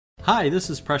Hi, this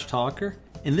is Presh Talker.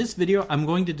 In this video, I'm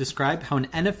going to describe how an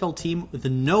NFL team with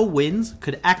no wins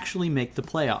could actually make the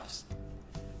playoffs.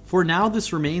 For now,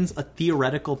 this remains a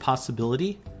theoretical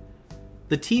possibility.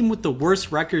 The team with the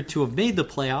worst record to have made the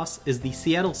playoffs is the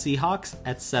Seattle Seahawks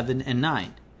at 7-9.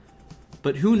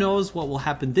 But who knows what will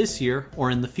happen this year or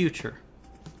in the future.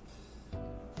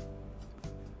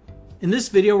 In this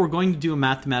video, we're going to do a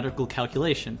mathematical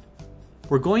calculation.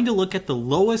 We're going to look at the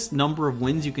lowest number of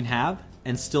wins you can have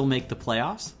and still make the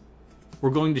playoffs. We're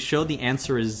going to show the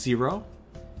answer is 0.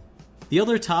 The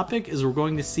other topic is we're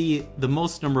going to see the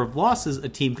most number of losses a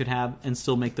team could have and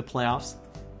still make the playoffs,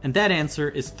 and that answer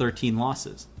is 13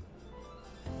 losses.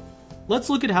 Let's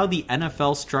look at how the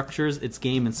NFL structures its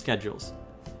game and schedules.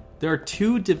 There are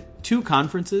two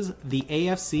conferences, the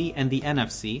AFC and the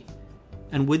NFC,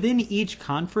 and within each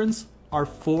conference are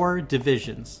 4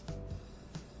 divisions.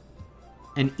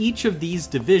 And each of these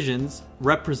divisions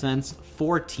represents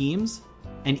 4 teams,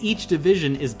 and each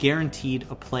division is guaranteed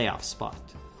a playoff spot.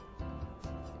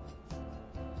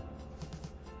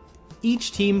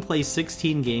 Each team plays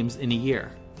 16 games in a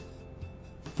year.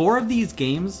 4 of these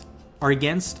games are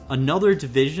against another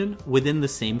division within the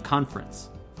same conference.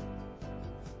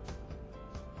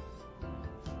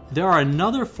 There are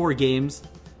another 4 games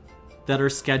that are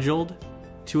scheduled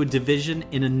to a division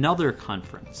in another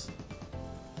conference.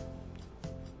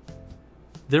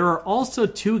 There are also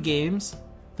 2 games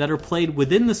that are played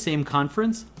within the same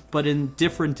conference, but in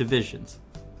different divisions.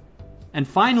 And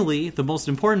finally, the most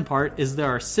important part is there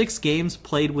are 6 games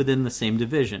played within the same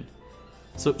division.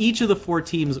 So each of the 4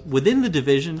 teams within the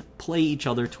division play each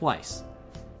other twice.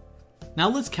 Now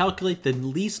let's calculate the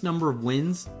least number of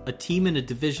wins a team in a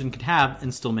division could have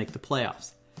and still make the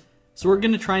playoffs. So we're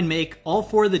going to try and make all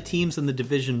 4 of the teams in the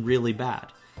division really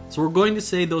bad. So we're going to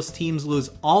say those teams lose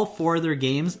all 4 of their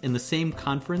games in the same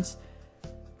conference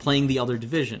playing the other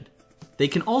division. They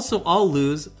can also all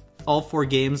lose all 4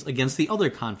 games against the other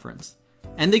conference.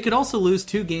 And they could also lose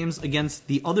 2 games against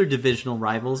the other divisional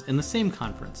rivals in the same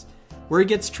conference. Where it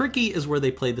gets tricky is where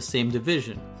they play the same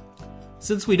division.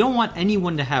 Since we don't want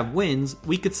anyone to have wins,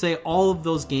 we could say all of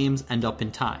those games end up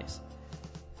in ties.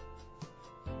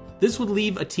 This would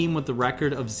leave a team with the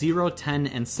record of 0, 10,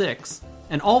 and 6,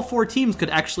 and all 4 teams could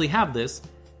actually have this,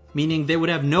 meaning they would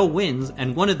have no wins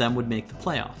and one of them would make the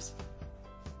playoffs.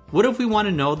 What if we want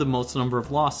to know the most number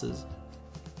of losses?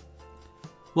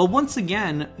 Well, once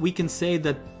again, we can say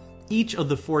that each of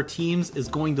the 4 teams is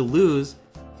going to lose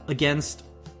against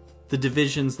the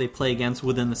divisions they play against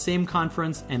within the same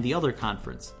conference and the other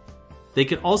conference. They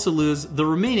could also lose the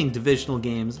remaining divisional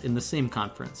games in the same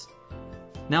conference.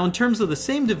 Now, in terms of the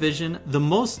same division, the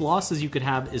most losses you could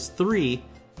have is 3,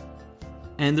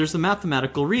 and there's a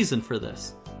mathematical reason for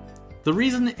this. The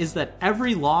reason is that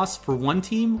every loss for one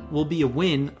team will be a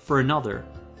win for another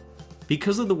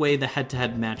because of the way the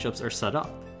head-to-head matchups are set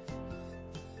up.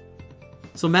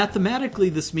 So mathematically,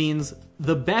 this means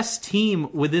the best team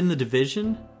within the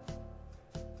division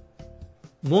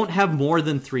won't have more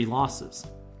than 3 losses.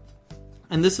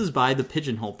 And this is by the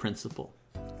pigeonhole principle.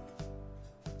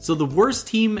 So the worst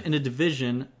team in a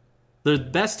division, the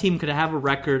best team could have a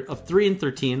record of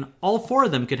 3-13, all 4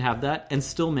 of them could have that and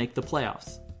still make the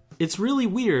playoffs. It's really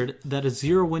weird that a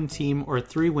 0-win team or a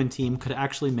 3-win team could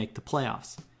actually make the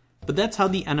playoffs. But that's how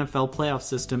the NFL playoff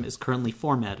system is currently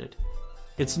formatted.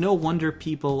 It's no wonder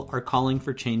people are calling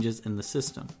for changes in the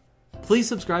system. Please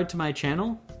subscribe to my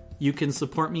channel. You can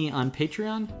support me on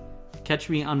Patreon, catch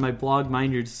me on my blog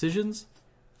Mind Your Decisions,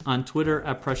 on Twitter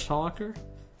at Presh Talker,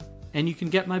 and you can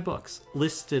get my books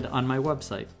listed on my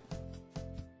website.